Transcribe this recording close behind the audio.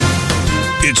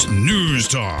It's news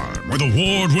time with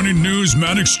award-winning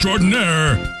newsman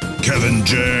extraordinaire, Kevin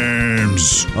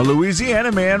James. A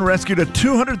Louisiana man rescued a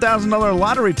 $200,000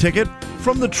 lottery ticket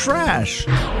from the trash.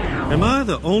 Am I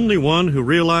the only one who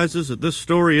realizes that this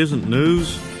story isn't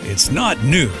news? It's not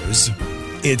news.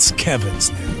 It's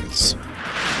Kevin's news.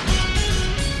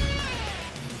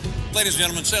 Ladies and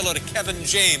gentlemen, say hello to Kevin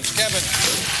James. Kevin.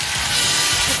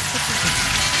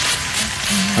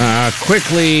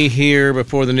 Quickly here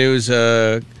before the news,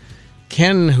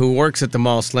 Ken, who works at the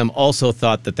mall, Slim, also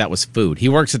thought that was food. He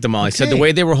works at the mall. He said the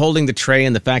way they were holding the tray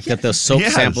and the fact that the soap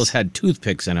samples had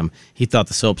toothpicks in them, he thought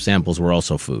the soap samples were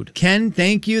also food. Ken,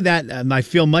 thank you. That I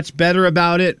feel much better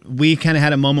about it. We kind of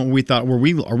had a moment where we thought,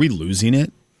 are we losing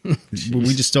it? Are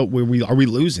we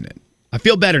losing it? I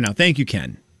feel better now. Thank you,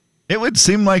 Ken. It would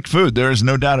seem like food. There is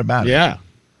no doubt about it. Yeah.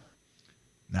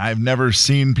 I've never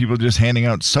seen people just handing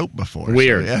out soap before.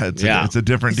 Weird. So it's a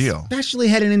different deal. Especially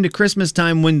heading into Christmas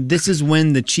time when this is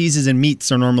when the cheeses and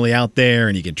meats are normally out there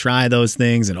and you can try those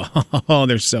things and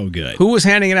they're so good. Who was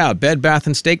handing it out? Bed Bath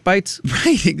and Steak Bites?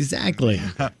 Right, exactly.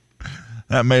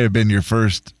 That may have been your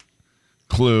first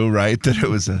clue, right? That it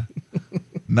was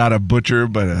not a butcher,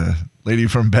 but a lady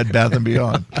from Bed Bath &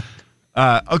 Beyond.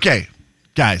 Okay,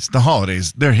 guys, the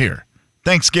holidays, they're here.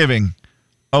 Thanksgiving,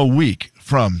 a week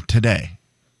from today.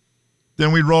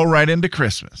 Then we roll right into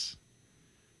Christmas.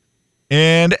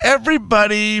 And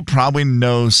everybody probably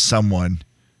knows someone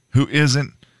who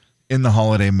isn't in the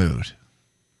holiday mood.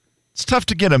 It's tough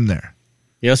to get them there.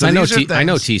 Yes, So I know TC.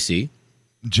 TC.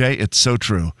 Jay, it's so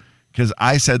true. Because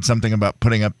I said something about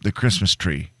putting up the Christmas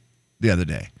tree the other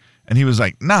day. And he was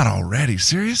like, not already,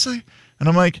 seriously? And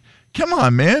I'm like, come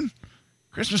on, man.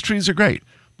 Christmas trees are great.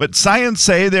 But science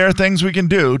say there are things we can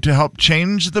do to help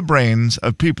change the brains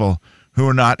of people who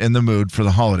are not in the mood for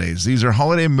the holidays. These are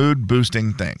holiday mood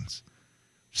boosting things.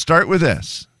 Start with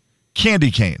this.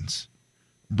 Candy canes.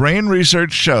 Brain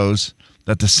research shows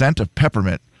that the scent of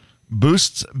peppermint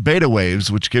boosts beta waves,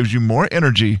 which gives you more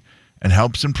energy and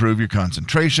helps improve your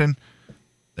concentration.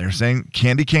 They're saying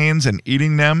candy canes and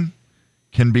eating them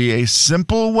can be a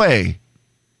simple way,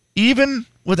 even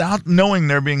without knowing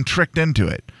they're being tricked into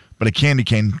it. But a candy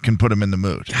cane can put them in the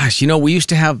mood. Gosh, we used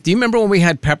to have, do you remember when we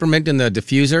had peppermint in the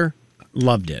diffuser?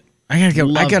 Loved it. I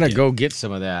gotta go get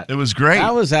some of that. It was great.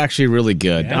 That was actually really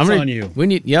good. That's on you.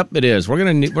 Yep, it is. We're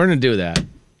gonna do that.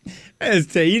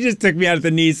 You just took me out of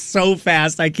the knees so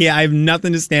fast. I have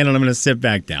nothing to stand on. I'm going to sit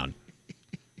back down.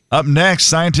 Up next,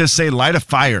 scientists say light a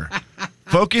fire.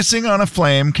 Focusing on a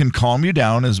flame can calm you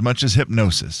down as much as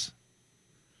hypnosis.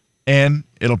 And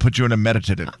it'll put you in a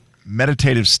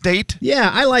meditative state. Yeah,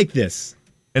 I like this.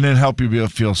 And it'll help you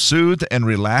feel soothed and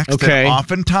relaxed. Okay. And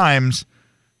oftentimes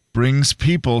brings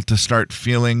people to start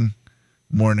feeling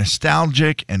more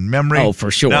nostalgic and memory. Oh, for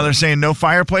sure. Now they're saying no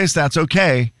fireplace. That's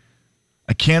okay.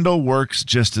 A candle works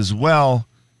just as well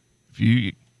if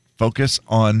you focus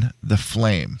on the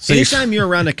flame. So anytime you're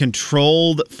around a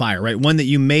controlled fire, right? One that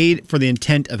you made for the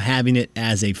intent of having it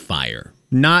as a fire.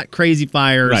 Not crazy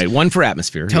fires. Right, one for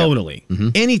atmosphere. Totally. Yep. Mm-hmm.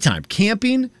 Anytime.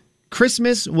 Camping,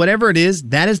 Christmas, whatever it is,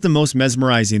 that is the most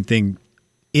mesmerizing thing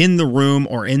in the room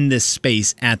or in this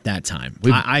space at that time.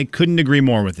 I couldn't agree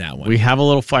more with that one. We have a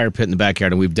little fire pit in the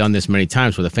backyard, and we've done this many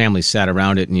times where the family sat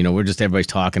around it, and everybody's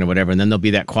talking or whatever, and then there'll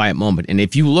be that quiet moment. And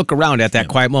if you look around at that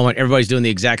quiet moment, everybody's doing the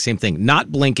exact same thing, not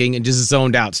blinking and just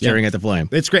zoned out, staring at the flame.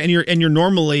 It's great, and you're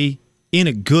normally in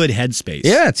a good headspace.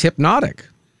 Yeah, it's hypnotic.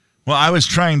 Well, I was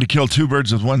trying to kill two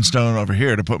birds with one stone over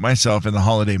here to put myself in the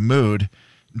holiday mood.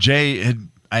 I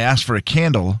asked for a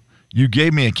candle. You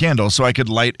gave me a candle so I could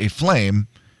light a flame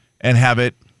and have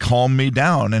it calm me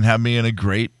down and have me in a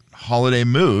great holiday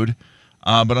mood.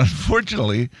 But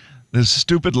unfortunately, this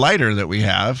stupid lighter that we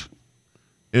have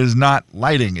is not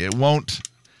lighting.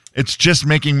 It's just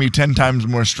making me 10 times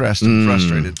more stressed and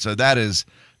frustrated. So that is,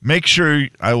 make sure,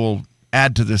 I will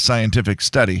add to this scientific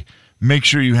study, make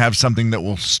sure you have something that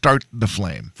will start the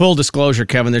flame. Full disclosure,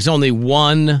 Kevin, there's only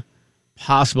one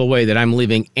possible way that I'm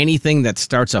leaving anything that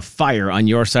starts a fire on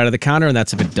your side of the counter, and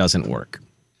that's if it doesn't work.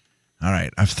 All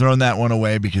right, I've thrown that one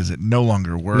away because it no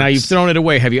longer works. Now you've thrown it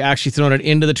away. Have you actually thrown it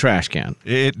into the trash can?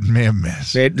 It may have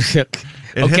missed. It Okay.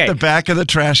 hit the back of the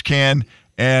trash can,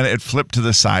 and it flipped to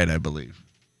the side, I believe.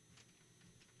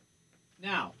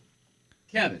 Now,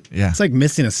 Kevin. Yeah. It's like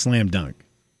missing a slam dunk.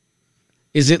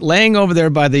 Is it laying over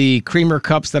there by the creamer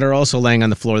cups that are also laying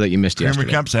on the floor that you missed yesterday?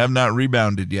 Creamer cups have not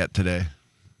rebounded yet today.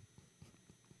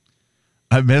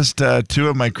 I missed two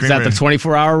of my creamer. Is that the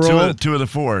 24-hour rule? Two of the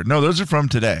four. No, those are from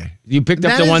today. You picked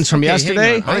up the ones from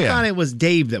yesterday? I thought it was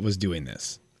Dave that was doing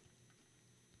this.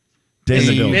 in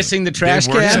the building. Missing the trash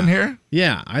Dave works in can? here?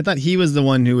 Yeah, I thought he was the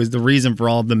one who was the reason for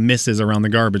all the misses around the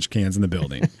garbage cans in the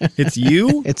building. It's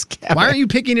you? It's Kevin. Why aren't you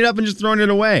picking it up and just throwing it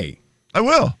away? I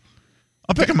will.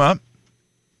 I'll pick them up.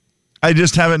 I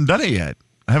just haven't done it yet.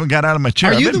 I haven't got out of my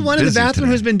chair. Are I've you been the one in the busy bathroom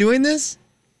today. who's been doing this?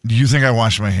 Do you think I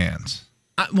wash my hands?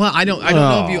 I don't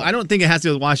know if you. I don't think it has to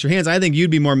do with wash your hands. I think you'd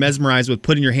be more mesmerized with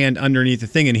putting your hand underneath the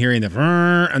thing and hearing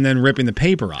the and then ripping the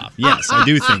paper off. Yes, I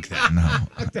do think that.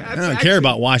 No. I don't care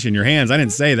about washing your hands. I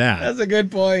didn't say that. That's a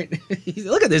good point.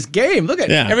 Look at this game. Look at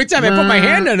Yeah. every time I put my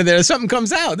hand under there, something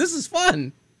comes out. This is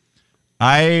fun.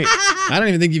 I don't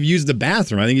even think you've used the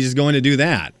bathroom. I think you're just going to do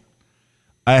that.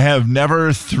 I have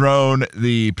never thrown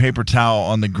the paper towel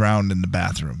on the ground in the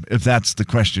bathroom, if that's the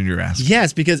question you're asking.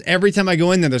 Yes, because every time I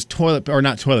go in there, there's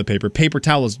paper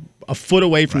towels a foot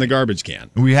away from the garbage can.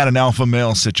 We had an alpha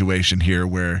male situation here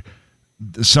where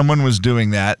someone was doing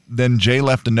that. Then Jay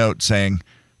left a note saying,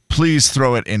 please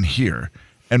throw it in here.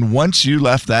 And once you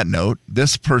left that note,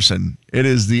 this person, it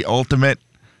is the ultimate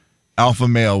alpha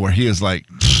male where he is like,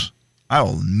 I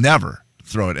will never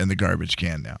throw it in the garbage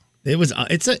can now.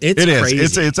 It's It crazy.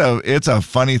 is. It's a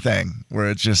funny thing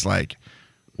where it's just like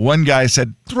one guy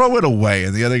said, throw it away.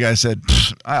 And the other guy said,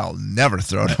 I'll never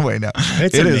throw it away now.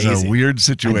 It's It is amazing. a weird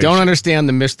situation. I don't understand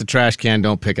the miss the trash can,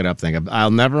 don't pick it up thing.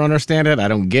 I'll never understand it. I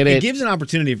don't get It it. gives an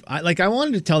opportunity. I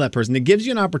wanted to tell that person, it gives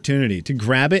you an opportunity to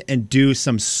grab it and do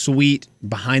some sweet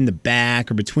behind the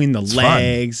back or between the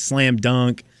legs, slam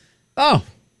dunk. Oh,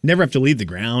 never have to leave the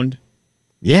ground.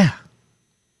 Yeah.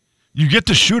 You get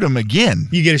to shoot him again.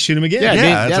 You get to shoot him again. Yeah,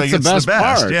 Yeah, that's it's the like best it's the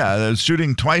best. part. Yeah,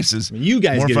 shooting twice is You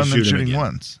guys more get to fun than shoot him shooting again.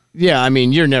 once. Yeah, I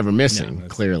mean, you're never missing,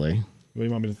 that's- clearly. What do you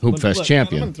want me to Hoop Fest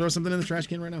champion. I'm going to throw something in the trash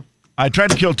can right now. I tried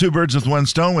to kill two birds with one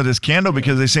stone with this candle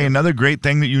because they say another great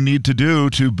thing that you need to do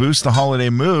to boost the holiday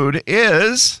mood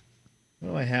is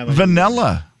What do I have?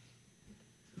 vanilla.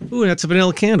 Ooh, that's a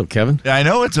vanilla candle, Kevin. I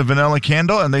know it's a vanilla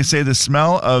candle, and they say the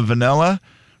smell of vanilla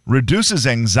reduces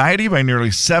anxiety by nearly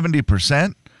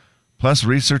 70%. Plus,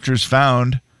 researchers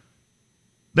found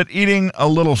that eating a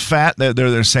little fat,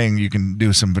 they're saying you can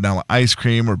do some vanilla ice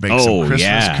cream or bake some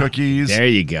Christmas cookies. There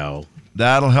you go.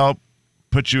 That'll help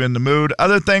put you in the mood.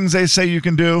 Other things they say you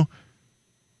can do: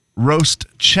 roast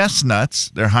chestnuts.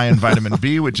 They're high in vitamin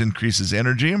B, which increases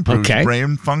energy, improves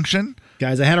brain function.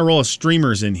 Guys, I had a roll of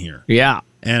streamers in here. Yeah.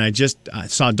 And I just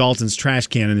saw Dalton's trash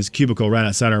can in his cubicle right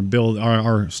outside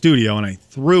our studio, and I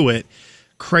threw it.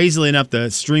 Crazily enough, the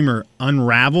streamer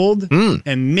unraveled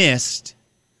and missed.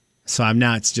 So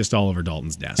it's just all over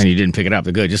Dalton's desk. And you didn't pick it up.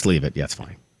 Good. Just leave it. Yeah, it's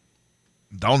fine.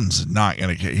 Dalton's not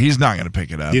gonna. He's not gonna pick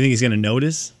it up. Do you think he's going to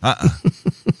notice?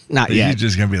 Not yet. He's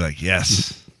just gonna be like,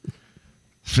 yes.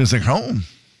 Feels like home.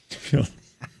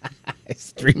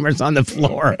 Streamers on the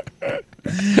floor.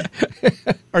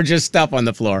 Or just stuff on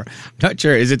the floor. I'm not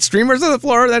sure. Is it streamers on the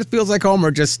floor that feels like home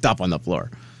or just stuff on the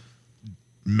floor?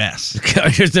 Mess.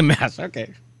 Just a mess.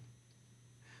 Okay.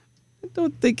 I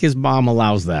don't think his mom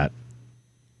allows that.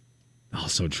 Oh,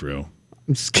 so true.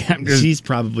 I'm She's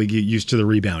probably used to the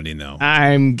rebounding, though.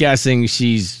 I'm guessing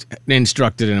she's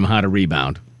instructed him how to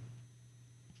rebound.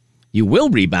 You will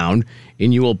rebound,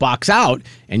 and you will box out,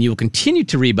 and you will continue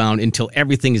to rebound until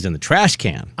everything is in the trash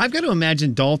can. I've got to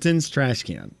imagine Dalton's trash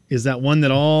can is that one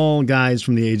that all guys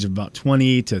from the age of about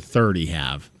 20 to 30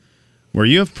 have, where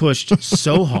you have pushed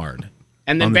so hard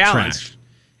And then on the balanced. trash,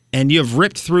 and you have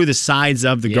ripped through the sides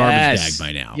of the garbage Yes. bag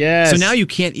by now. Yes. So now you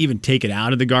can't even take it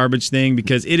out of the garbage thing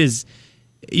because it is.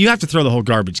 You have to throw the whole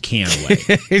garbage can away.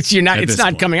 It's this not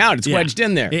point. coming out. It's Yeah. wedged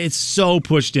in there. It's so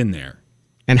pushed in there.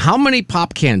 And how many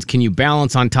pop cans can you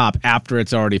balance on top after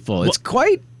it's already full? It's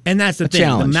quite. And that's the thing.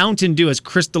 challenge. The Mountain Dew has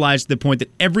crystallized to the point that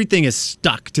everything is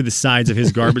stuck to the sides of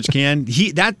his garbage can.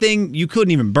 That thing, you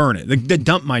couldn't even burn it. The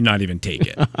dump might not even take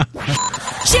it.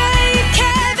 Jay,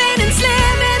 Kevin, and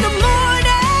Slim in the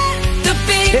morning. The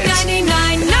big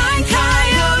 99.9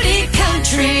 Coyote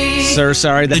Country. Sir,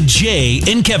 sorry. The Jay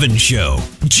and Kevin Show.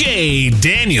 Jay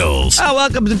Daniels. Oh,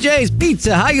 welcome to Jay's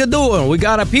Pizza. How you doing? We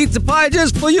got a pizza pie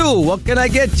just for you. What can I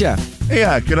get you?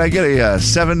 Yeah, could I get a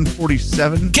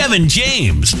 747? Kevin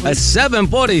James. A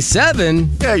 747?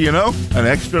 Yeah, an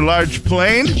extra large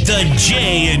plane. The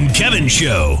Jay and Kevin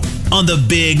Show on the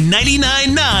big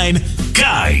 99.9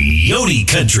 Coyote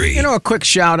Country. A quick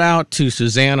shout out to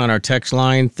Suzanne on our text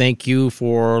line. Thank you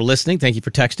for listening. Thank you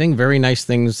for texting. Very nice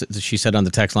things that she said on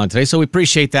the text line today. So we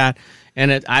appreciate that.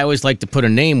 And I always like to put a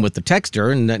name with the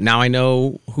texter, and that now I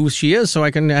know who she is, so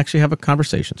I can actually have a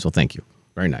conversation. So thank you.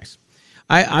 Very nice.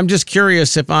 I'm just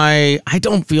curious if I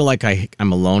don't feel like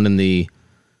I'm alone in the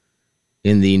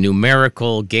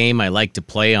numerical game I like to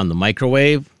play on the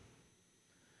microwave.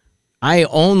 I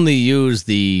only use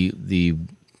the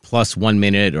plus 1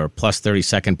 minute or plus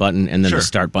 30-second button and then Sure. the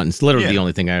start button. It's literally the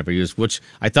only thing I ever used, which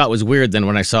I thought was weird then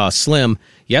when I saw Slim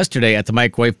yesterday at the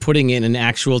microwave putting in an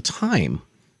actual time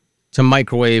to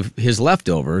microwave his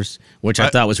leftovers, which I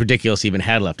thought was ridiculous he even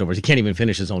had leftovers. He can't even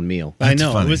finish his own meal. I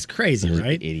know. funny. It was crazy,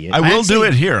 right? Idiot. I will do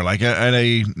it here, like at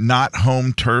a not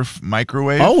home turf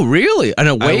microwave. Oh, really? An I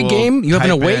away will game? You have an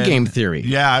type away in- game theory.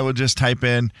 Yeah, I will just type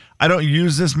in. I don't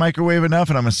use this microwave enough,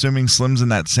 and I'm assuming Slim's in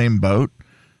that same boat,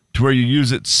 to where you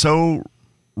use it so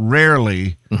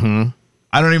rarely. Mm-hmm.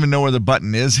 I don't even know where the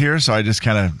button is here, so I just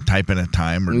kind of type in a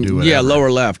time or do it. Yeah,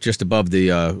 lower left, just above the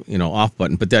off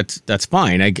button. But that's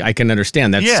fine. I can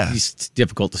understand. That's it's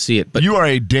difficult to see it. But you are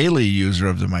a daily user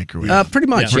of the microwave. pretty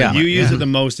much, yeah. You use it the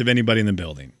most of anybody in the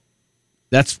building.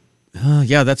 That's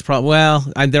probably. Well,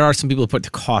 there are some people who put the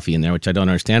coffee in there, which I don't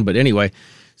understand. But anyway,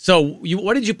 so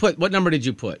what did you put? What number did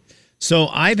you put? So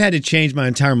I've had to change my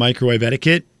entire microwave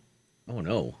etiquette. Oh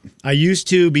no! I used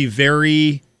to be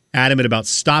very adamant about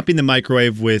stopping the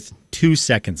microwave with 2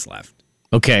 seconds left.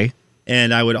 Okay.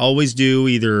 And I would always do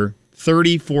either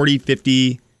 30, 40,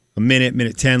 50, a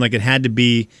minute 10. Like it had to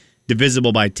be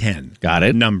divisible by 10. Got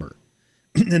it. Number.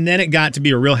 And then it got to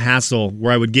be a real hassle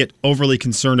where I would get overly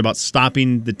concerned about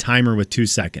stopping the timer with 2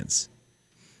 seconds.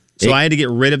 So I had to get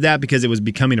rid of that because it was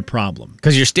becoming a problem.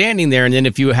 Because you're standing there, and then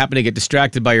if you happen to get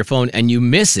distracted by your phone and you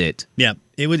miss it, yeah,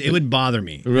 it would bother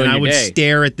me. Ruin And I your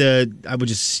would day. I would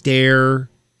just stare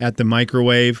at the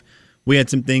microwave. We had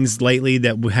some things lately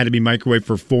that had to be microwaved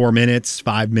for 4 minutes,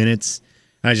 5 minutes.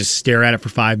 And I just stare at it for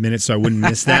 5 minutes so I wouldn't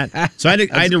miss that. So I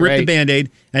had to rip the Band-Aid.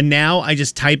 And now I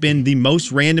just type in the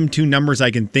most random 2 numbers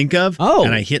I can think of. Oh.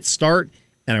 And I hit start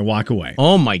and I walk away.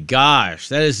 oh my gosh,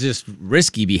 that is just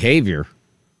risky behavior.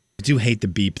 I do hate the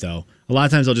beep though. A lot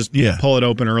of times I'll just Yeah. pull it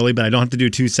open early, but I don't have to do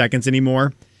 2 seconds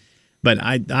anymore. But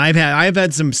I've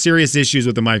had some serious issues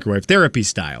with the microwave, therapy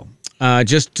style.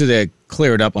 Just to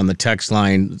clear it up on the text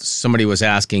line, somebody was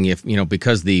asking if,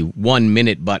 because the 1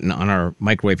 minute button on our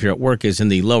microwave here at work is in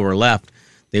the lower left,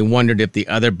 they wondered if the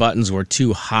other buttons were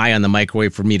too high on the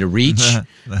microwave for me to reach.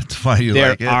 That's why you There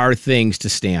like it. are things to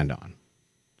stand on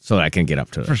so that I can get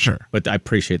up to it. For sure. But I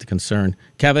appreciate the concern.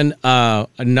 Kevin, a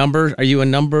number? Are you a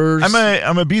numbers?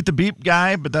 I'm a beat the beep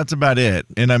guy, but that's about it.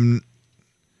 And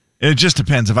it just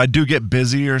depends. If I do get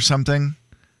busy or something,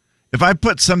 if I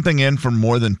put something in for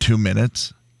more than 2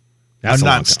 minutes, That's I'm a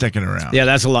long not time. sticking around. Yeah,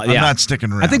 that's a lot. I'm Yeah. not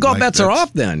sticking around. I think all Like, bets are that's-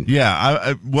 off then.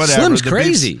 Yeah, whatever. Slim's The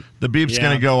crazy. The beep's Yeah.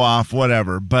 going to go off,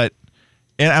 whatever. But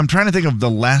and I'm trying to think of the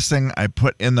last thing I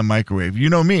put in the microwave. You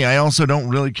know me, I also don't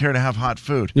really care to have hot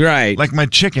food. Right. Like my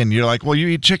chicken, you're like, well, you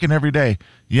eat chicken every day.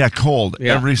 Yeah, cold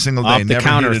Yeah. every single day. Off the never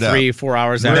counter heat it up. 3-4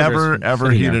 hours after. Never, it's ever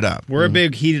sitting heat there. it up. We're a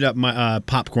big heated up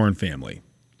popcorn family.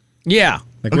 Yeah.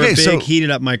 Like we're a Okay, big so- heated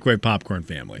up microwave popcorn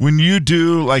family. When you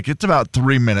do, like, it's about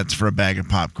 3 minutes for a bag of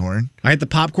popcorn. I hit the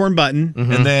popcorn button.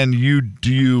 And then you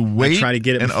wait I try to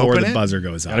get it and before open the it? buzzer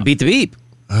goes off. Got to beat the beep.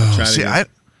 Oh, Try to see, go-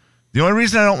 the only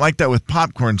reason I don't like that with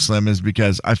popcorn, Slim, is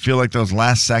because I feel like those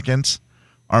last seconds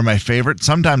are my favorite.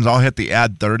 Sometimes I'll hit the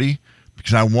add 30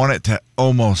 because I want it to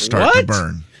almost start to What?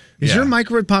 burn. Is Yeah. your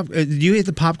microwave do you hit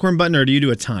the popcorn button or do you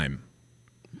do a time?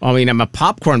 I mean, I'm a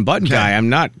popcorn button guy. I'm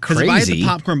not Because if I hit crazy. the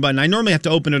popcorn button, I normally have to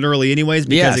open it early anyways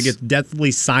because Yes. it gets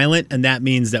deathly silent, and that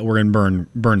means that we're in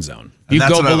burn zone. You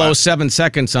that's go what I below like. 7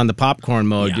 seconds on the popcorn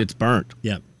mode, Yeah. it's burnt.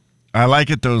 Yep. I like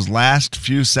it those last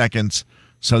few seconds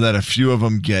so that a few of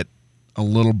them get a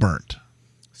little burnt.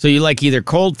 So you like either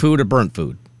cold food or burnt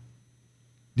food?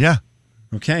 Yeah.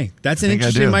 Okay. That's an think I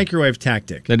interesting do. microwave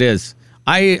tactic. That is.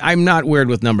 I'm not weird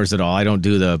with numbers at all. I don't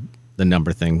do the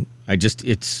number thing. I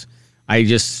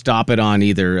just stop it on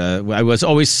either. I was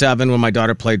always 7 when my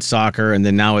daughter played soccer, and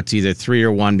then now it's either 3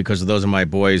 or 1 because those are my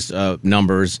boys'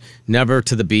 numbers. Never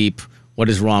to the beep. What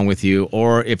is wrong with you?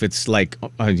 Or if it's like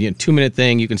a 2-minute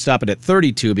thing, you can stop it at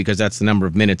 32 because that's the number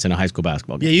of minutes in a high school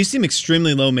basketball game. Yeah, you seem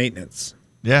extremely low maintenance.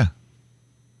 Yeah.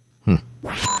 Jay,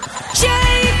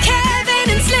 Kevin,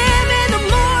 and Slim in the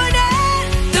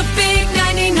morning. The big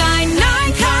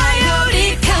 99.9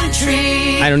 Coyote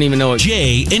Country. I don't even know what.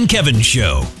 Jay and Kevin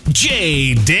Show.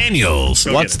 Jay Daniels.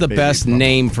 What's the best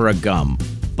name for a gum?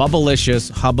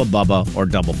 Bubblicious, Hubba Bubba, or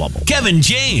Double Bubble? Kevin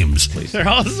James. They're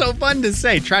all so fun to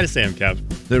say. Try to say them, Kev.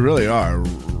 They really are.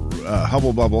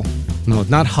 Hubble Bubble. No, it's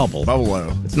not Hubble. Bubble-o.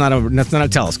 That's not a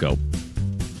telescope.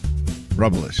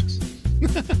 Rubblicious.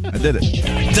 I did it.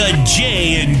 The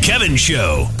Jay and Kevin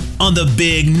Show on the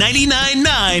Big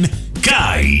 99.9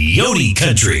 Coyote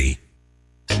Country.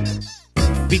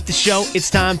 Beat the show, it's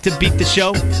time to beat the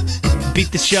show.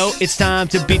 Beat the show, it's time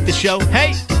to beat the show.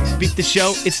 Hey! Beat the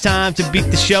show, it's time to beat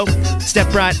the show.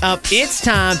 Step right up, it's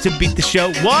time to beat the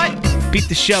show. What? Beat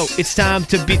the show, it's time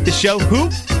to beat the show. Who?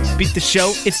 beat the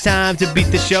show. It's time to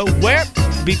beat the show. Where?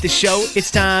 Beat the show.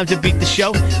 It's time to beat the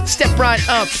show. Step right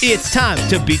up. It's time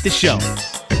to beat the show.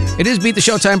 It is Beat the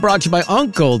Show time, brought to you by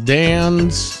Uncle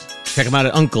Dan's. Check them out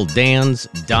at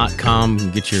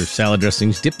UncleDans.com. Get your salad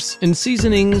dressings, dips, and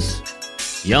seasonings.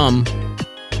 Yum.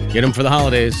 Get them for the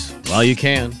holidays while you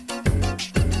can.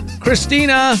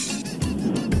 Christina.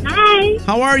 Hi.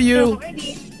 How are you? Good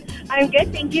morning. I'm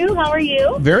good, thank you. How are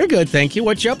you? Very good, thank you.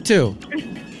 What you up to?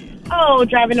 Oh,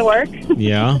 driving to work.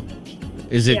 Yeah.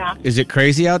 Is it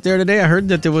crazy out there today? I heard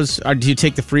that there was... do you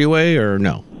take the freeway or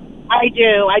no? I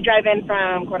do. I drive in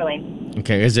from Coeur d'Alene.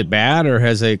 Okay. Is it bad or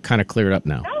has it kind of cleared up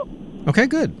now? No. Okay,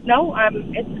 good. No,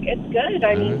 it's good.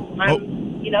 I mean,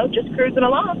 I'm just cruising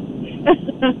along.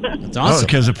 That's awesome.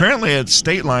 Because apparently at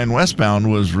State Line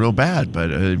westbound was real bad,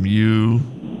 but you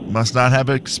must not have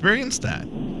experienced that.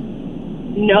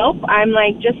 Nope. I'm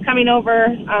just coming over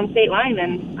on State Line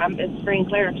and it's free and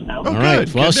clear. So. All right.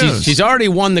 Good. Well, Good news. she's already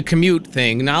won the commute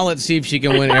thing. Now let's see if she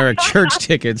can win Eric Church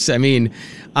tickets. I mean,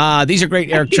 these are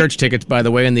great Eric Church tickets, by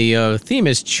the way, and the theme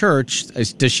is church.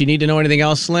 Does she need to know anything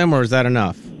else, Slim, or is that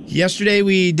enough? Yesterday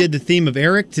we did the theme of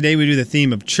Eric. Today we do the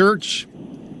theme of church.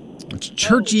 It's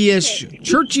churchy-ish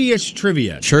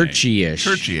trivia. today. Churchy-ish.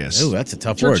 Churchy-ish. Oh, that's a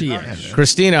tough Churchy-ish. word.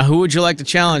 Christina, who would you like to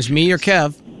challenge, me or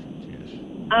Kev?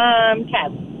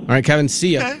 Kev. All right, Kevin,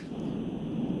 see ya.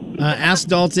 Ask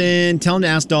Dalton. Tell him to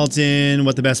ask Dalton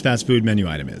what the best fast food menu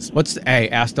item is.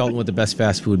 Ask Dalton what the best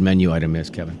fast food menu item is,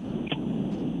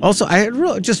 Kevin. Also,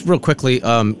 just real quickly,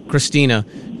 Christina.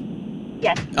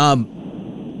 Yes.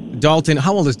 Dalton,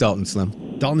 how old is Dalton, Slim?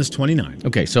 Dalton is 29.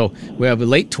 Okay, so we have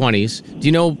late 20s. Do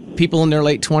you know people in their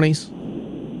late 20s?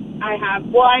 I have.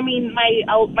 Well, I mean,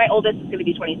 my oldest is going to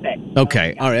be 26.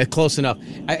 Okay, all right, close enough.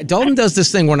 Dalton does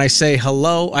this thing when I say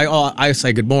hello, I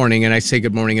say good morning, and I say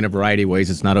good morning in a variety of ways.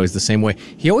 It's not always the same way.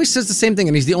 He always says the same thing,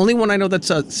 and he's the only one I know that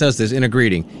says this in a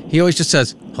greeting. He always just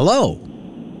says, hello.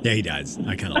 Yeah, he does.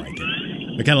 I kind of like it.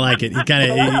 I kind of like it. I kind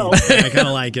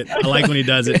of like it. I like when he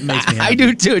does it. It makes me happy. I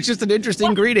do too. It's just an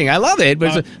interesting greeting. I love it,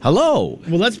 but it's hello.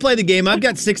 Well, let's play the game. I've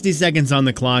got 60 seconds on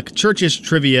the clock. Churchish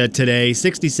trivia today.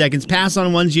 60 seconds. Pass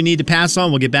on ones you need to pass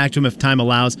on. We'll get back to them if time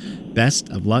allows. Best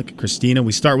of luck, Christina.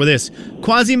 We start with this.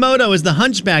 Quasimodo is the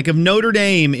hunchback of Notre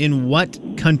Dame in what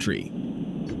country?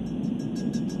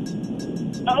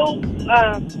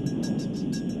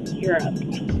 Europe.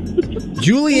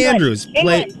 Julie Andrews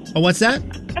played... England. Oh, what's that?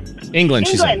 England,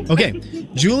 she said. England. Okay.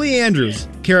 Julie Andrews'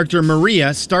 character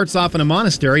Maria starts off in a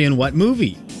monastery in what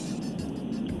movie?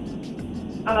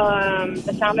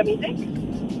 The Sound of Music.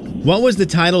 What was the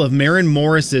title of Maren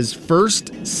Morris's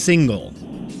first single?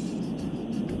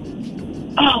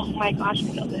 Oh my gosh, I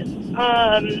know this.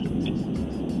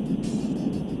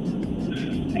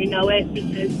 I know it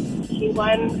because she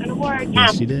won an award.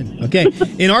 Yes, she did. Okay.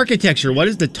 In architecture, what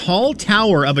is the tall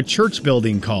tower of a church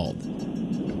building called?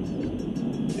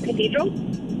 Cathedral.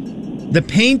 The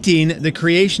painting, The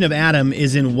Creation of Adam,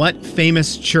 is in what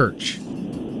famous church?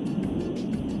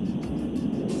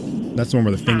 That's the one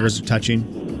where the fingers are touching.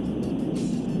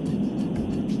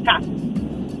 Pass.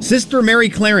 Sister Mary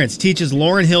Clarence teaches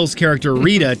Lauryn Hill's character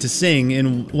Rita to sing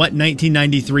in what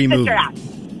 1993 movie? Sister Act.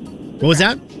 What was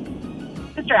that?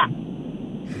 Sister Act.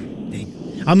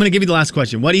 I'm going to give you the last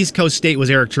question. What East Coast state was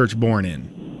Eric Church born in?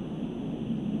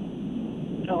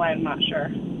 Oh, I'm not sure.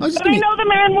 Just But I know the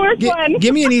Maren Morris one.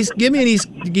 Give me an East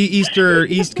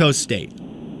Coast state.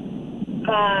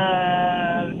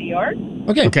 New York.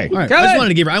 Okay. All right.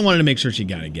 Good. I wanted to make sure she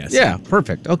got a guess. Yeah,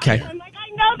 perfect. Okay. I'm like, I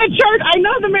know the church. I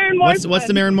know the Maren Morris. What's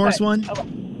the Maren Morris one? It's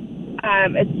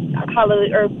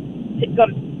Hallelujah, it's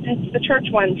the church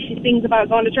one. She sings about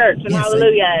going to church and Yes,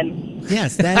 Hallelujah and.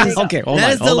 Yes, that is. Okay, hold that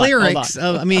on, is the hold on, lyrics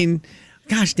hold of. I mean,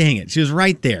 gosh dang it, she was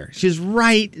right there. She was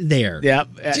right there. Yeah.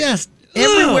 Just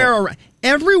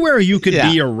everywhere you could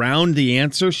be around the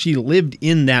answer, she lived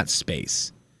in that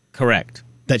space. Correct.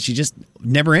 That she just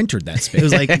never entered that space. It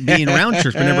was like being around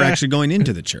church, but never actually going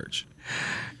into the church.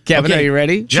 Kevin, Okay. are you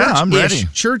ready? Yeah, I'm ready.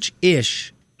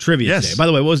 Church-ish trivia Yes. today. By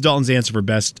the way, what was Dalton's answer for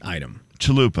best item?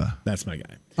 Chalupa. That's my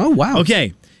guy. Oh, wow.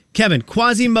 Okay, Kevin,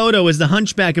 Quasimodo is the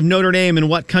hunchback of Notre Dame in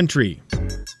what country?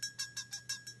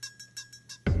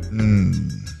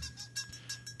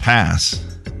 Pass.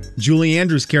 Julie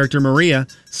Andrews' character Maria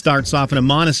starts off in a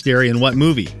monastery in what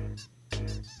movie?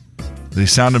 The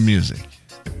Sound of Music.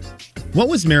 What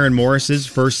was Maren Morris's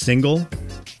first single?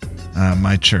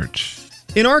 My church.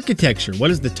 In architecture,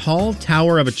 what is the tall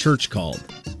tower of a church called?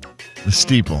 The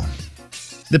steeple.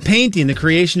 The painting, The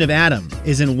Creation of Adam,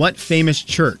 is in what famous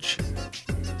church?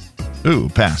 Ooh,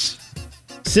 pass.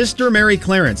 Sister Mary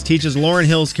Clarence teaches Lauryn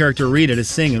Hill's character Rita to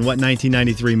sing in what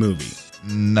 1993 movie?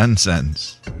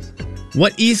 Nonsense.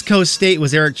 What East Coast state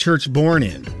was Eric Church born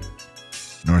in?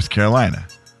 North Carolina.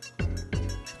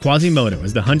 Quasimodo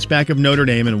is the Hunchback of Notre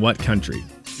Dame in what country?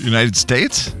 United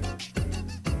States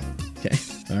Okay.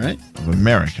 All right. of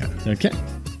America. Okay.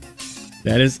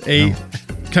 That is a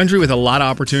country with a lot of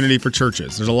opportunity for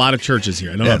churches. There's a lot of churches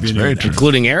here. I don't know if you know that.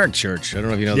 Including Eric Church. I don't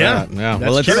know if you know Yeah, that. Yeah.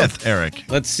 that's let's, Kenneth Eric.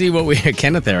 let's see what we...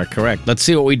 Kenneth Eric, correct. Let's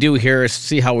see what we do here,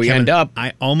 see how we Kevin, end up.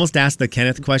 I almost asked the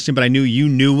Kenneth question, but I knew you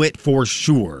knew it for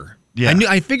sure. Yeah.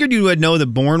 I figured you would know the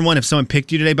Bourne one if someone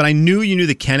picked you today, but I knew you knew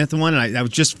the Kenneth one, and I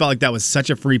just felt like that was such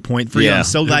a free point for you. Yeah, I'm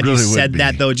so glad it really you would said be.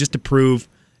 that, though, just to prove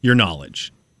your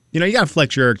knowledge. You know, you got to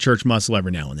flex your Eric Church muscle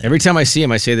every now and then. Every time I see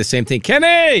him, I say the same thing.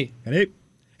 Kenny!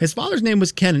 His father's name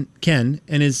was Ken, and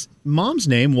his mom's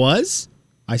name was,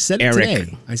 I said it Eric.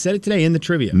 today. I said it today in the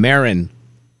trivia. Marin.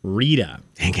 Rita.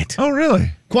 Dang it. Oh,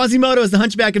 really? Quasimodo is the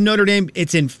Hunchback of Notre Dame.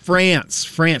 It's in France.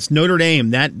 Notre Dame.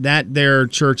 That their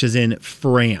church is in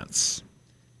France.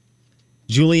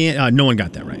 Julie, no one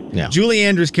got that right. Yeah. Julie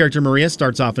Andrews' character Maria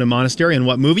starts off in a monastery. In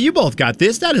what movie? You both got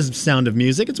this. That is Sound of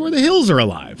Music. It's where the hills are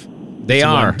alive. They It's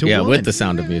are. 1-1. Yeah, with the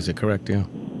Sound of Music, correct, yeah.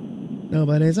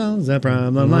 Nobody solves a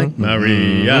problem like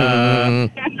Maria.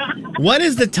 What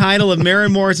is the title of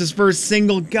Maren Morris's first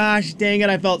single? Gosh dang it,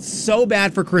 I felt so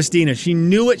bad for Christina. She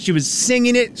knew it. She was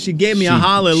singing it. She gave me a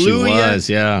hallelujah. She was,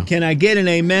 yeah. Can I get an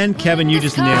amen? Kevin, you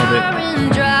just nailed it.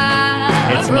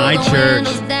 It's my church.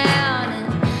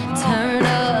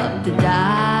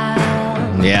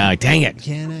 Yeah, dang it.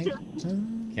 Can I get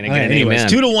an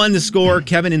anyways, amen? 2-1 the score.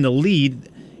 Kevin in the lead.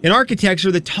 In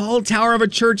architecture, the tall tower of a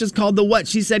church is called the what?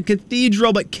 She said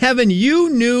cathedral, but Kevin,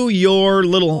 you knew your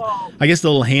little, I guess the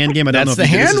little hand game. I don't That's know if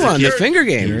the you did this hand as a one, kid. the finger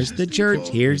game. Here's the church,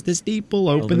 here's the steeple,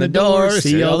 open the doors, doors,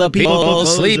 see all the people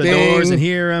close sleeping. the doors, and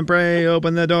hear and pray,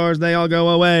 open the doors, they all go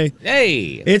away.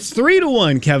 Hey! It's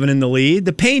 3-1, Kevin in the lead.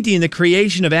 The painting, The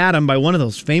Creation of Adam by one of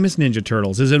those famous Ninja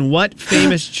Turtles is in what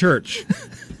famous church?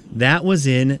 That was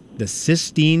in the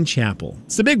Sistine Chapel.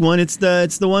 It's the big one. It's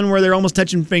the one where they're almost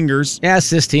touching fingers. Yeah,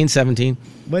 16, 17.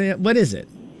 What is it?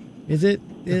 Is it?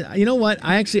 You know what?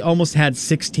 I actually almost had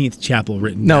 16th Chapel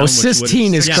written No, down.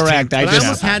 Sistine is correct. I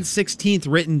almost had 16th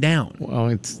written down. Well,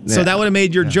 it's... So that would have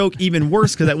made your joke even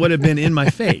worse because that would have been in my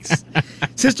face.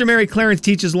 Sister Mary Clarence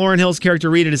teaches Lauryn Hill's character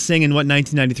Rita to sing in what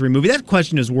 1993 movie? That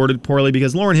question is worded poorly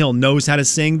because Lauryn Hill knows how to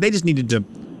sing. They just needed to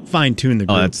fine-tune the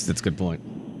group. Oh, that's a good point.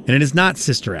 And it is not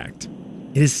Sister Act.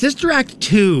 It is Sister Act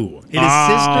 2. It is Sister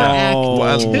Act 2.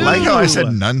 Well, like how I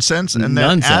said nonsense, and then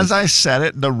Nonsense. as I said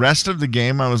it, the rest of the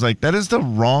game, I was like, that is the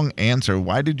wrong answer.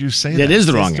 Why did you say that? That is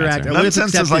the wrong Sister Act. answer. I would have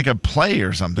Nonsense is accepted- like a play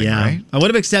or something, Yeah. right? I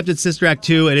would have accepted Sister Act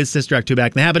 2. It is Sister Act 2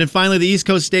 back in the habit. And finally, the East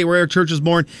Coast state where Eric Church was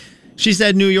born. She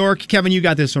said New York. Kevin, you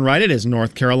got this one right. It is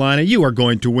North Carolina. You are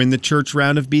going to win the church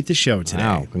round of Beat the Show today.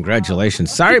 Wow,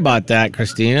 congratulations. Sorry about that,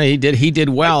 Christina. He did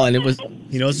well, and it was...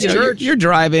 He knows his you know, church. You're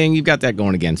driving. You've got that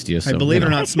going against you. So, I believe you it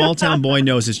or know. not, small town boy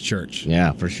knows his church.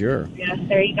 Yeah, for sure. Yes,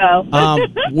 there you go.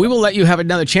 We will let you have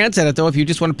another chance at it, though. If you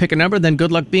just want to pick a number, then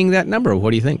good luck being that number.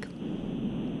 What do you think?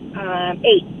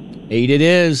 8. 8 it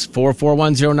is.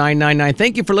 4410999.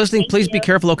 Thank you for listening. Please be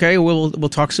careful, okay? We'll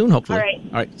talk soon, hopefully. All right.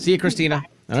 All right. See you, Christina.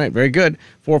 All right, very good.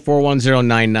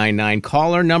 4410999.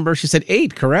 Caller number, she said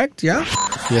 8, correct? Yeah?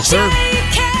 Yes, sir.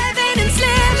 Kevin and Slim.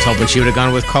 I was hoping she would have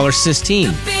gone with caller Sistine.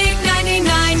 Big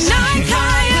 99.9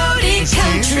 Coyote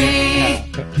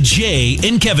Country. Jay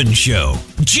and Kevin Show.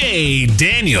 Jay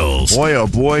Daniels. Boy, oh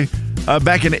boy.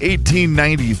 Back in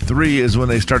 1893 is when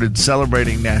they started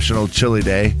celebrating National Chili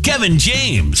Day. Kevin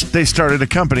James. They started a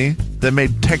company that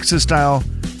made Texas-style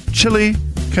chili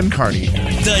con carne.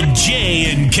 The Jay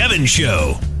and Kevin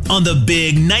Show on the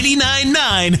Big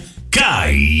 99.9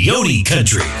 Coyote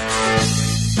Country.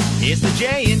 It's the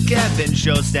Jay and Kevin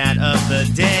Show stat of the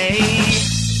day.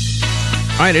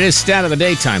 All right, it is stat of the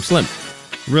day time. Slim.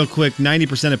 Real quick,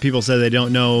 90% of people say they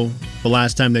don't know the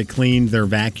last time they cleaned their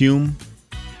vacuum.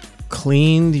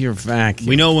 Cleaned your vacuum.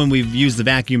 We know when we've used the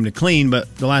vacuum to clean,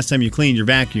 but the last time you cleaned your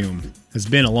vacuum has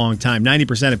been a long time.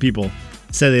 90% of people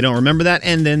say they don't remember that.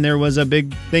 And then there was a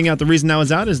big thing out. The reason that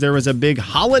was out is there was a big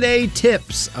holiday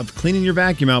tips of cleaning your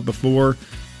vacuum out before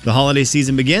the holiday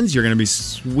season begins. You're going to be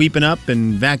sweeping up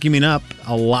and vacuuming up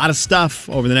a lot of stuff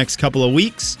over the next couple of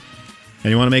weeks.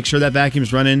 And you want to make sure that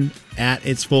vacuum's running at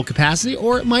its full capacity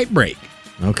or it might break.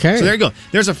 Okay. So there you go.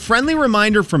 There's a friendly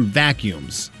reminder from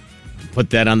vacuums. Put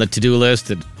that on the to-do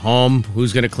list at home.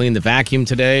 Who's going to clean the vacuum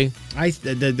today?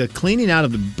 The cleaning out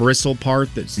of the bristle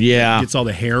part that gets all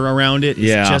the hair around it is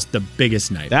just the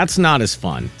biggest nightmare. That's not as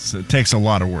fun. So it takes a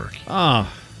lot of work. Oh,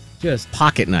 just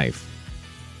pocket knife.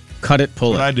 Cut it,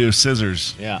 pull What it. I do,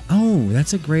 scissors. Yeah. Oh,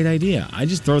 that's a great idea. I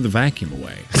just throw the vacuum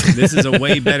away. This is a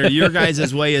way better. Your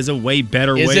guys' way is a way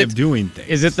better way of doing things.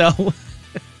 Is it though?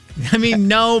 I mean,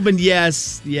 no, but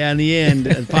yes. Yeah, in the end,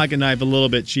 a pocket knife a little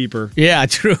bit cheaper. Yeah,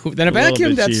 true. Then a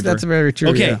vacuum, that's very true.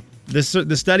 Okay, yeah.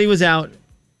 the study was out,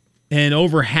 and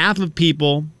over half of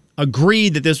people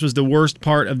agreed that this was the worst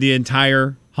part of the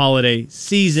entire holiday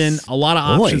season. A lot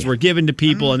of options were given to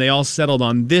people, and they all settled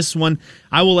on this one.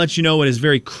 I will let you know it is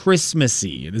very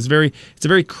Christmassy. It's a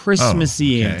very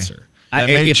Christmassy answer.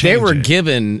 If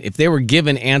they were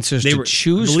given answers to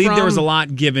choose I believe from, there was a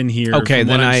lot given here. Okay, from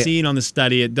then what I'm seeing on the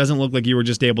study, it doesn't look like you were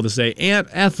just able to say Aunt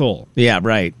Ethel. Yeah,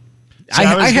 right. So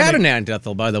I had an Aunt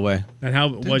Ethel, by the way. And how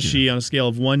was she on a scale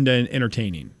of 1 to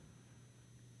entertaining?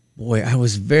 Boy, I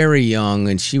was very young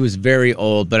and she was very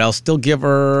old, but I'll still give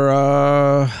her.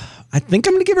 I think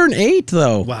I'm going to give her an 8,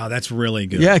 though. Wow, that's really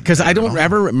good. Yeah, because I don't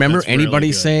ever remember That's really anybody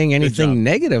good. saying Good anything job.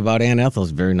 negative about Aunt Ethel.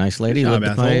 She's a very nice lady. Good job,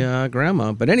 Lived with my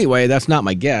grandma. But anyway, that's not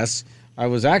my guess. I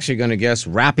was actually going to guess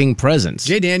wrapping presents.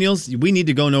 Jay Daniels, we need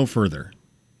to go no further.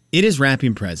 It is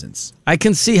wrapping presents. I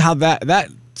can see how that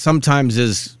sometimes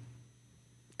is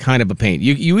kind of a pain.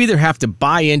 You either have to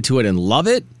buy into it and love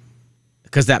it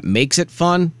because that makes it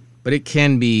fun, but it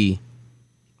can be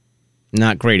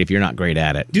not great if you're not great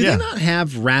at it. Do they not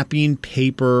have wrapping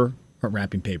paper? Or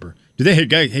wrapping paper? Do they?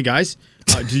 Hey guys,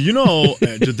 do you know?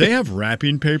 Do they have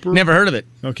wrapping paper? Never heard of it.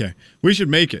 Okay, we should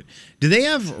make it. Do they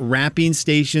have wrapping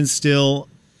stations still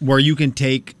where you can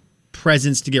take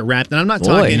presents to get wrapped? And I'm not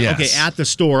talking okay at the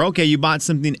store. Okay, you bought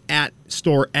something at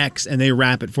store X and they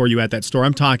wrap it for you at that store.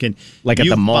 I'm talking like at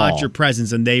the mall. You bought your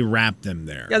presents and they wrap them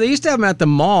there. Yeah, they used to have them at the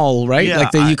mall, right? Yeah,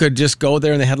 like you could just go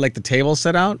there and they had like the table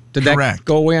set out. Did that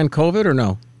go away on COVID or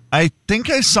no? I think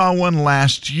I saw one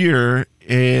last year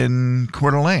in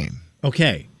Coeur d'Alene.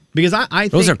 Okay. Because I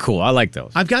think those are cool. I like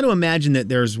those. I've got to imagine that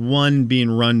there's one being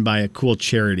run by a cool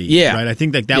charity. Yeah. Right? I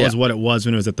think that was what it was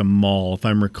when it was at the mall. If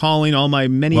I'm recalling all my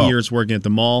many years working at the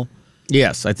mall.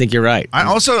 Yes, I think you're right.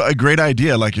 Also, a great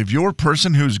idea. Like if you're a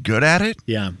person who's good at it,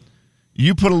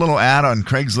 you put a little ad on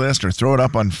Craigslist or throw it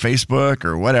up on Facebook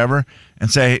or whatever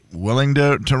and say, willing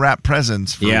to wrap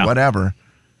presents for whatever.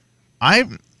 I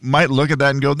might look at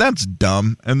that and go, that's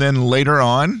dumb. And then later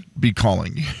on, be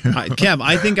calling you. Kev,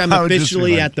 I think I'm I would just be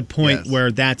officially like, at the point where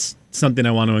that's something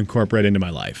I want to incorporate into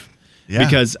my life. Yeah.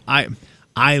 Because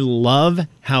I love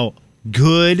how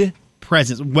good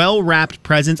presents, well-wrapped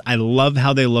presents, I love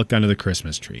how they look under the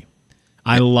Christmas tree.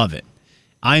 I love it.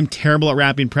 I'm terrible at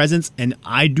wrapping presents, and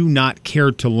I do not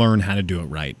care to learn how to do it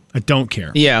right. I don't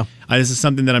care. Yeah. This is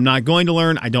something that I'm not going to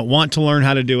learn. I don't want to learn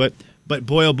how to do it. But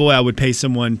boy, oh boy, I would pay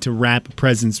someone to wrap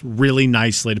presents really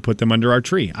nicely to put them under our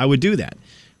tree. I would do that.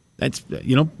 That's,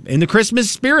 in the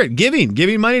Christmas spirit,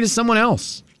 giving money to someone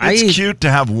else. It's cute to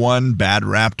have one bad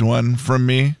wrapped one from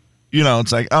me.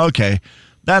 It's like, okay,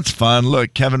 that's fun.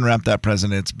 Look, Kevin wrapped that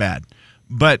present. It's bad.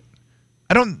 But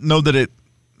I don't know that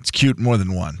it's cute more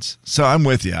than once. So I'm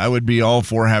with you. I would be all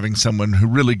for having someone who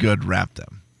really good wrap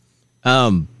them.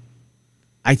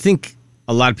 I think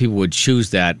a lot of people would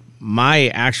choose that. My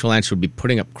actual answer would be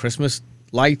putting up Christmas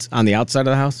lights on the outside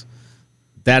of the house.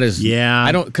 That is,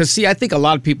 I think a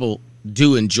lot of people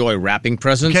do enjoy wrapping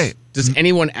presents. Okay. Does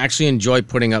anyone actually enjoy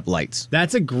putting up lights?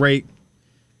 That's a great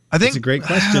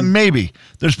question. Maybe.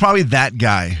 There's probably that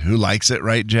guy who likes it,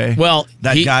 right, Jay? Well,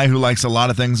 that guy who likes a lot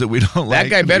of things that we don't like. That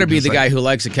guy better be the guy who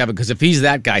likes it, Kevin, because if he's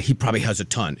that guy, he probably has a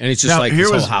ton. And it's just like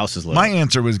his whole house is lit. My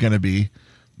answer was going to be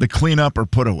the clean up or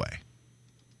put away.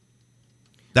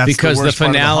 That's because the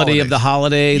finality of the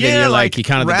holiday, then you're like you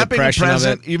kind of the depression of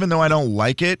it. Even though I don't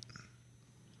like it,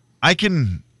 I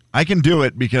can do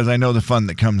it because I know the fun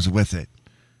that comes with it.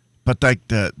 But like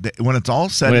the when it's all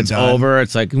said and done, over,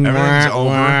 it's like everything's over,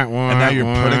 and now you're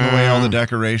putting away all the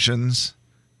decorations,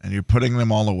 and you're putting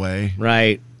them all away.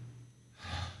 Right.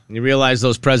 And you realize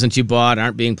those presents you bought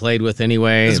aren't being played with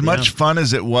anyway. As much fun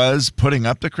as it was putting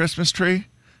up the Christmas tree,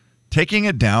 taking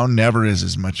it down never is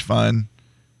as much fun.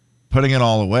 Putting it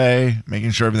all away,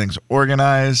 making sure everything's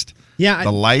organized. Yeah.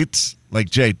 The lights, like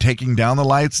Jay, taking down the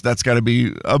lights, that's got to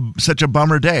be such a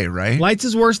bummer day, right? Lights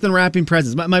is worse than wrapping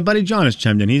presents. My buddy John has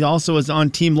chimed in. He also is on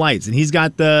Team Lights, and he's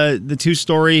got the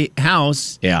 2-story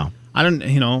house. Yeah.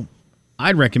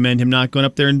 I'd recommend him not going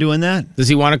up there and doing that. Does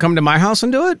he want to come to my house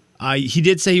and do it? He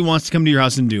did say he wants to come to your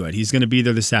house and do it. He's going to be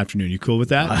there this afternoon. You cool with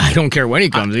that? I don't care when he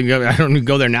comes. I don't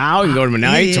go there now. You can go to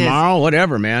tonight, tomorrow,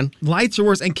 whatever, man. Lights are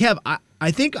worse. And Kev,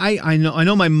 I think I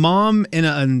know my mom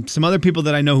and some other people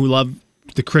that I know who love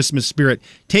the Christmas spirit.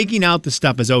 Taking out the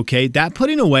stuff is okay. That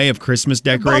putting away of Christmas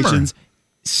decorations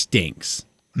stinks.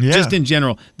 Yeah. Just in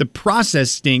general, the process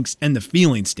stinks and the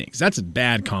feeling stinks. That's a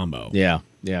bad combo. Yeah.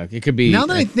 It could be. Now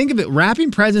that I think of it,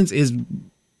 wrapping presents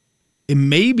it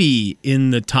may be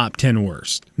in the top 10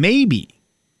 worst. Maybe.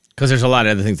 Because there's a lot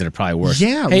of other things that are probably worse.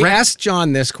 Yeah. Hey, ask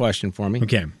John this question for me.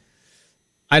 Okay.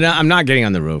 I'm not getting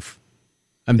on the roof.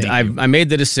 I made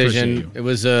the decision. Appreciate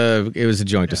It was a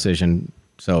joint decision.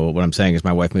 So what I'm saying is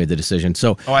my wife made the decision.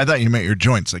 So I thought you meant your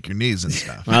joints, like your knees and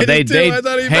stuff. I thought he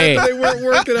meant they weren't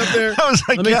working up there. I was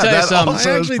like, Let me tell you something. also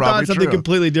I is actually probably thought something true.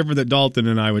 completely different that Dalton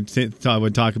and I would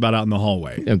talk about out in the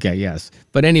hallway. Okay, yes.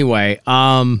 But anyway,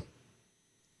 I'm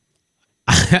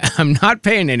not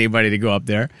paying anybody to go up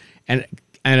there, and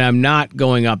I'm not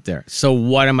going up there. So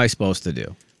what am I supposed to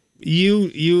do?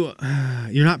 You're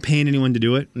not paying anyone to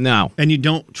do it? No. And you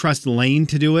don't trust Lane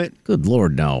to do it? Good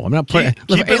Lord, no. I'm not playing.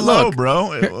 Keep it low,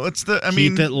 bro. What's the?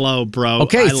 Keep it low, bro.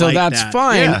 Okay, I so like that's that.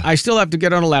 fine. Yeah. I still have to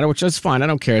get on a ladder, which is fine. I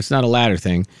don't care. It's not a ladder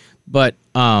thing. But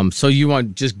so you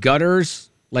want just gutters,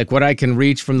 like what I can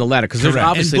reach from the ladder? Because there's Correct.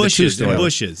 obviously And bushes. the two And stories.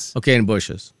 bushes. Okay, and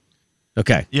bushes.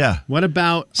 Okay. Yeah. What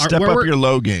about Step up your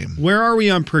low game. Where are we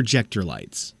on projector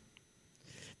lights?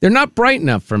 They're not bright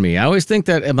enough for me. I always think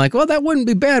that I'm like, well, that wouldn't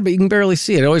be bad, but you can barely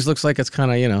see it. It always looks like it's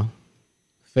kind of,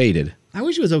 faded. I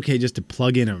wish it was okay just to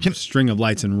plug in a string of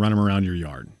lights and run them around your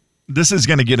yard. This is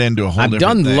going to get into a whole I've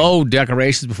different done thing. low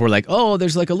decorations before, like,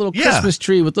 there's like a little Christmas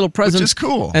tree with little presents. Which is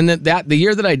cool. And the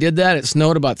year that I did that, it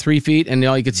snowed about 3 feet, and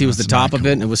all you could see was the top of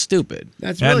it, and it was stupid.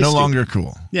 That's Yeah, really no stupid. longer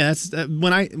cool. Yeah, that's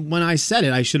when I said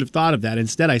it, I should have thought of that.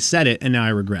 Instead, I said it, and now I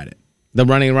regret it. The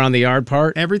running around the yard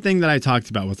part? Everything that I talked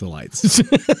about with the lights.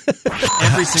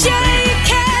 Every single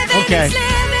thing. Okay.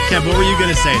 Kev, what were you going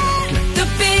to say, though? The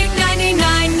big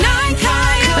 99.9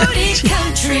 Coyote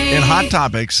Country. In Hot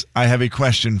Topics, I have a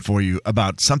question for you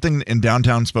about something in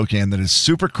downtown Spokane that is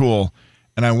super cool,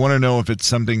 and I want to know if it's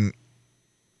something.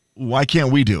 Why can't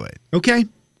we do it? Okay.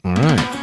 All right.